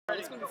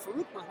going to be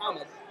Farouq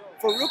Muhammed.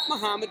 Farouq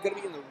Muhammed going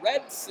to be in the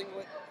red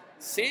singlet.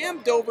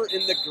 Sam Dover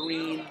in the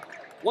green.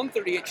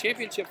 138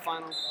 championship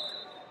final.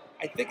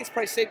 I think it's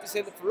probably safe to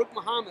say that Farouq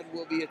Muhammed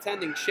will be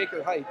attending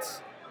Shaker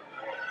Heights.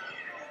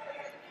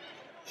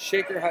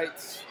 Shaker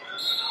Heights.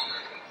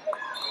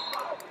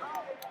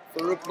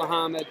 Farouq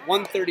Muhammed,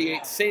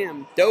 138.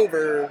 Sam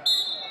Dover.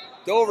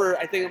 Dover,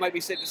 I think it might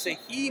be safe to say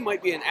he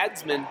might be an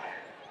Edsman.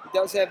 He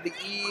does have the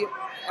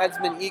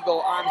Edsman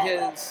Eagle on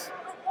his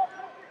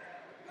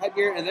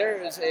headgear, and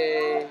there is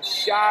a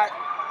shot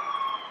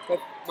with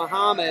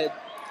Muhammad.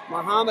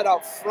 Muhammad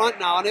out front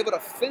now, unable to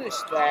finish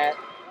that.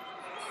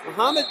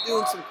 Muhammad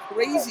doing some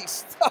crazy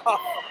stuff.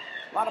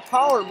 A lot of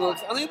power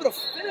moves. Unable to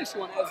finish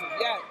one as of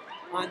yet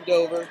on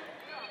Dover.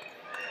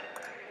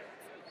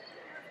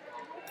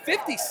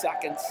 50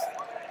 seconds.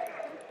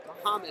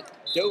 Muhammad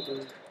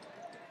Dover.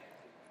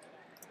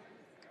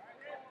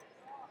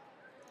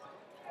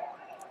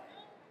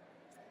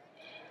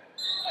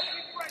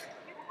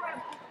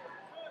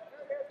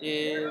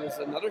 And there's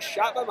another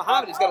shot by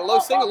Muhammad. He's got a low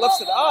single,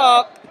 lifts it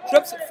up,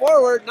 trips it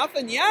forward,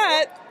 nothing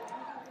yet.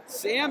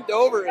 Sam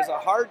Dover is a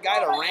hard guy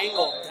to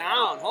wrangle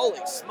down.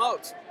 Holy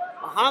smokes.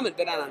 Muhammad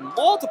been on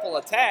multiple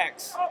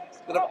attacks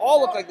that have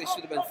all looked like they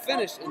should have been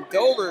finished, and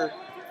Dover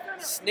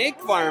snake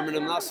farming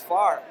him thus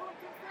far.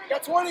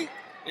 Got 20.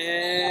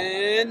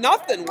 And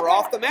nothing. We're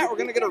off the mat. We're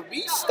going to get a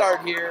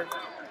restart here.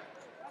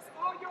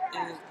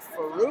 And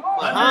Farouq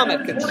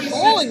Muhammad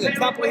controlling the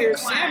tempo here.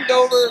 Sam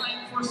Dover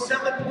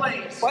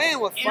playing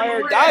with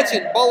fire,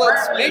 dodging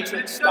bullets,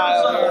 Matrix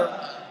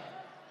style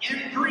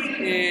here.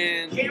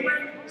 And you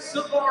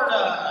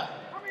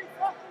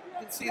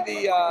can see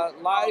the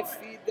live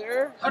feed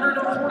there.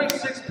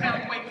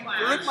 146-pound weight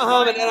class. Farouq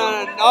Muhammad in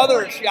on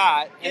another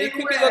shot, and he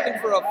could be looking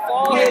for a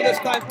fall here this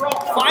time.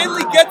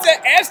 Finally gets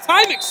it as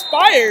time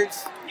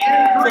expires.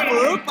 For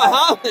Farouq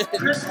Muhammad,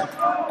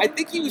 I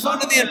think he was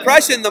under the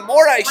impression the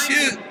more I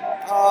shoot,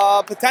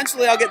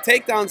 potentially I'll get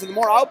takedowns and the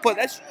more output.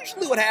 That's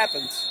usually what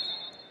happens.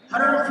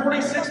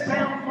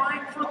 146-pound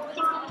fight for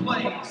third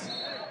place,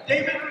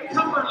 David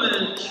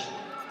Cumberledge.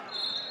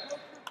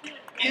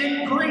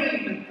 In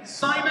green,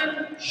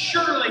 Simon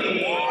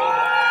Shirley.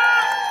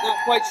 Not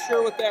quite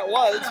sure what that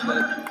was,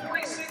 but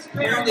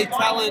apparently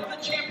telling the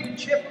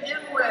championship in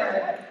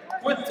red,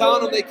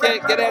 telling them they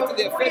can't get after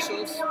the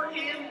officials.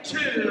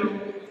 Into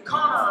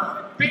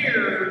Connor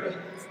Beard.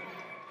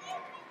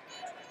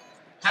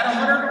 At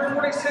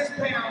 146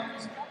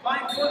 pounds,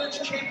 vying for the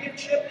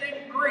championship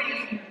in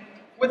green,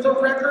 with a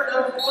record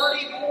of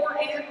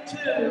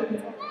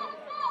 34-2,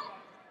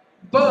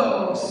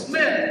 Bo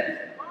Smith.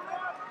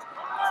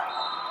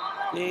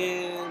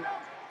 And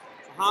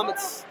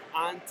Muhammad's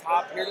on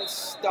top here to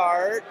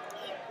start.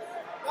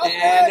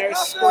 And they're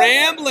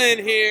scrambling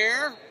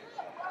here.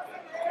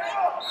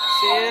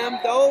 Sam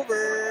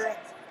Dover.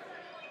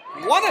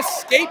 One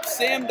escape,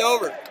 Sam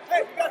Dover.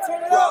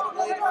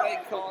 Probably the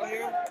right call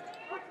here.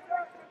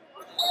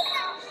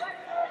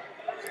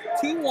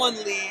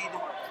 2-1 lead.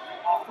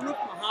 Farouq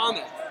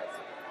Muhammad.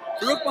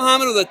 Farouq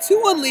Muhammad with a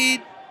 2-1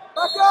 lead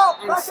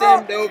on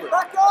Sam Dover.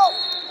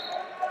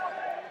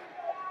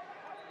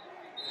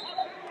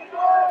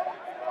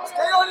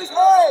 Stay on his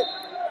head.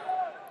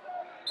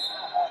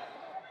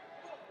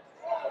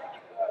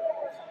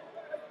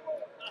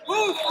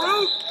 Move,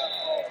 Farouq.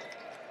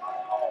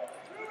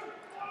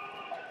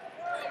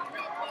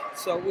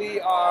 So we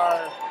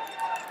are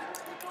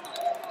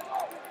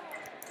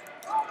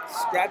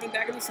scrapping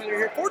back in the center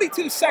here.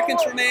 42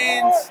 seconds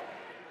remains.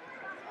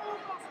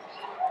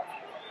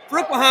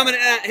 Farouq Muhammad,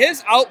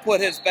 his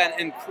output has been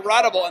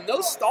incredible, and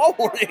those stall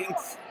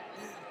warnings,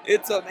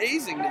 it's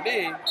amazing to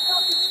me.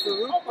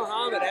 Farouq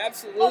Muhammad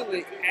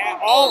absolutely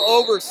all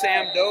over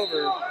Sam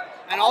Dover,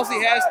 and all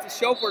he has to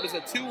show for it is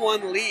a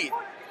 2-1 lead.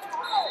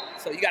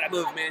 So you got to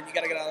move, man. You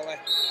got to get out of the way.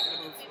 You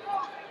gotta move. I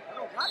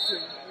don't got to. You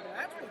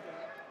have to.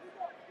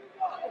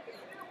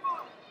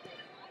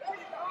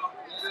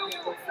 Let's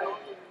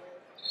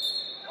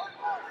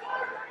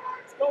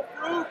go,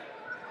 Farouq.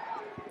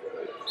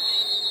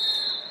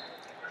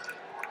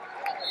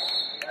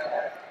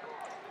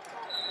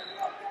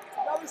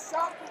 Another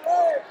shot for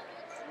red.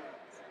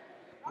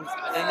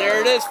 And there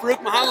it is,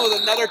 Farouq Muhammad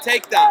with another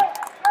takedown.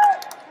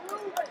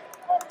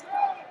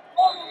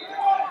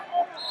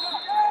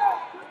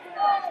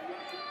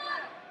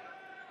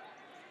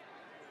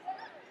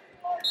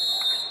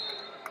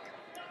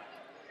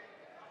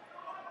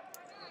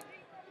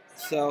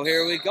 So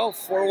here we go,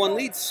 4-1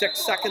 lead,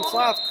 6 seconds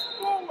left.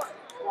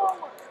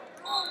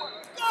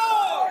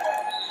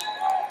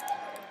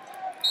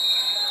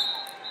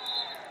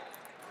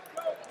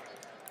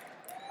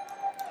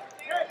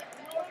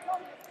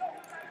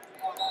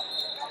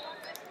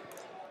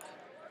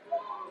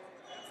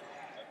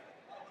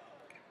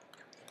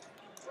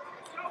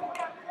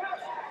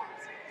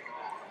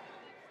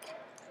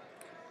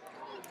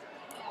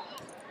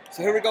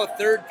 So here we go,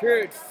 third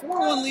period,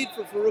 4-1 lead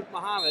for Farouq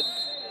Muhammad.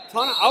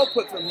 Ton of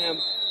output from him,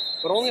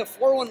 but only a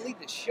 4-1 lead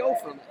to show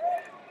from it.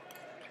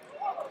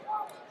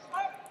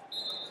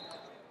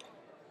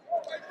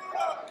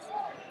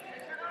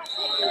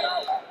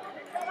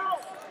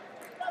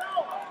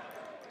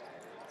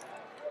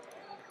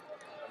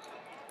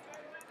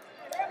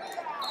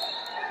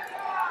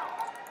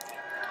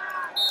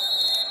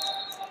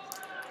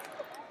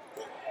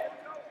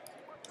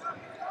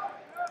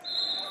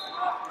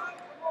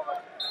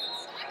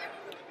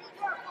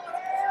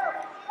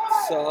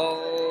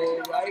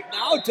 So right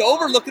now,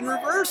 Dover looking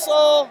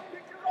reversal.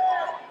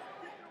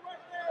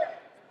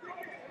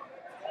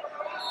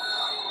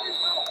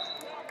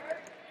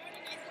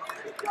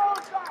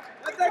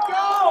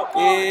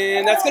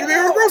 And that's going to be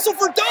a reversal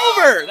for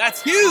Dover.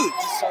 That's huge.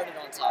 He started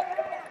on top.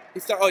 He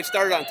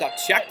started on top.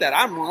 Check that.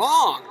 I'm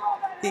wrong.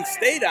 He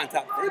stayed on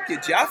top. Thank you,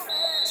 Jeff.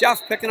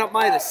 Jeff picking up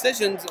my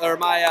decisions or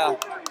my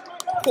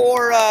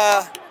poor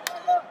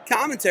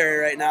commentary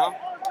right now.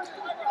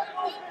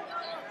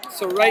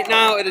 So right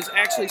now it is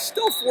actually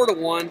still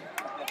 4-1.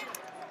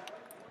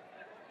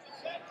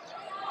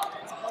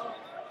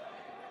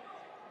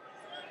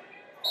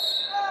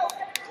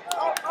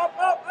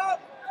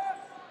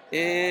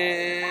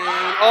 And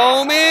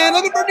oh man,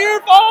 looking for near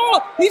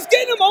fall. He's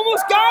getting him.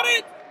 Almost got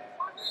it.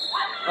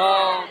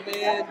 Oh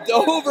man,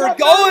 Dover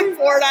going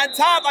for it on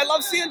top. I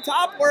love seeing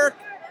top work.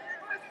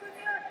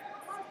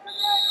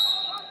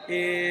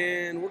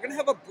 And we're going to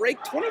have a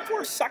break,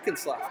 24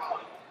 seconds left.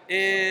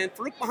 And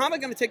Farouq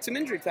Muhammed going to take some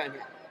injury time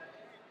here.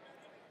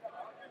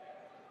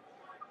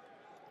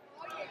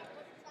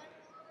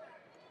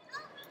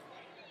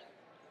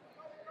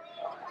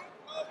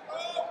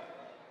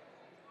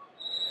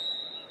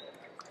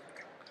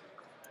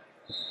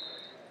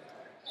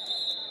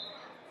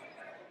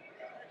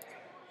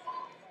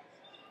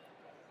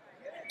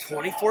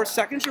 .24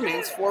 seconds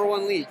remains,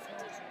 4-1 lead.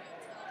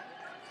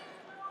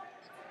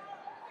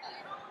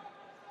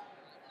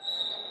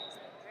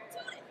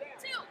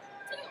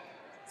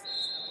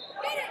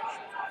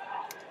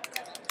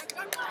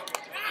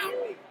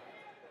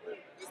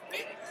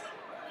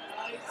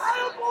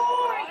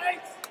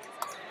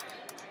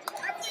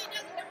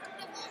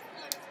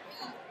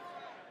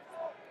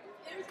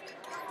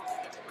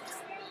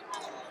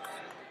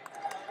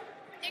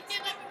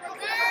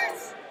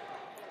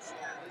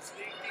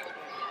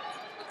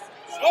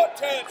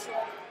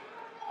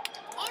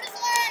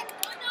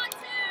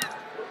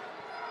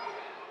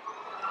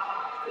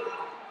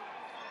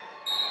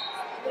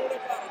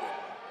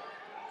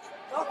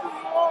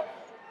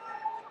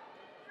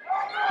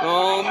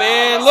 Oh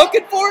man,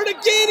 looking for it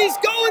again. He's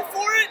going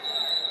for it.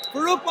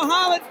 Farouq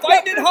Muhammed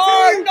fighting it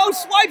hard. No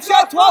swipe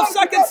shot. 12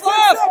 seconds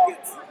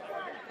left.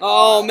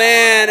 Oh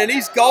man, and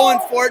he's going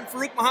for it.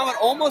 Farouq Muhammed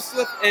almost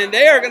with, and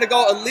they are going to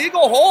go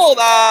illegal hold.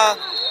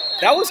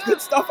 That was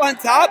good stuff on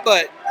top,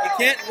 but you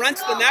can't wrench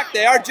the neck.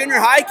 They are junior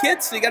high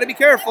kids, so you got to be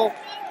careful.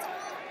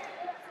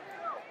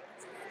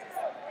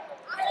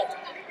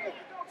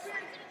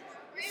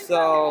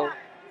 So,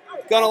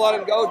 gonna let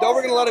him go.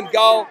 Dover gonna let him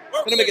go.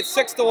 Gonna make it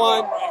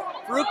 6-1.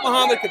 Farouq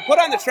Muhammed can put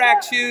on the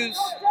track shoes.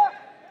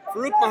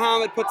 Farouq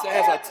Muhammed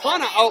has a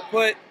ton of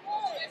output,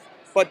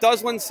 but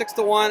does win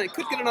 6-1. It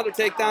could get another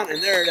takedown,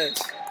 and there it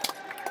is.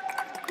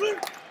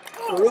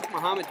 Farouq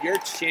Muhammed, your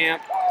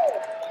champ.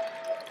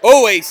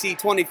 OAC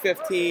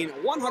 2015,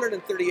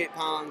 138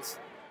 pounds.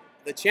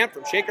 The champ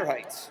from Shaker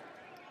Heights.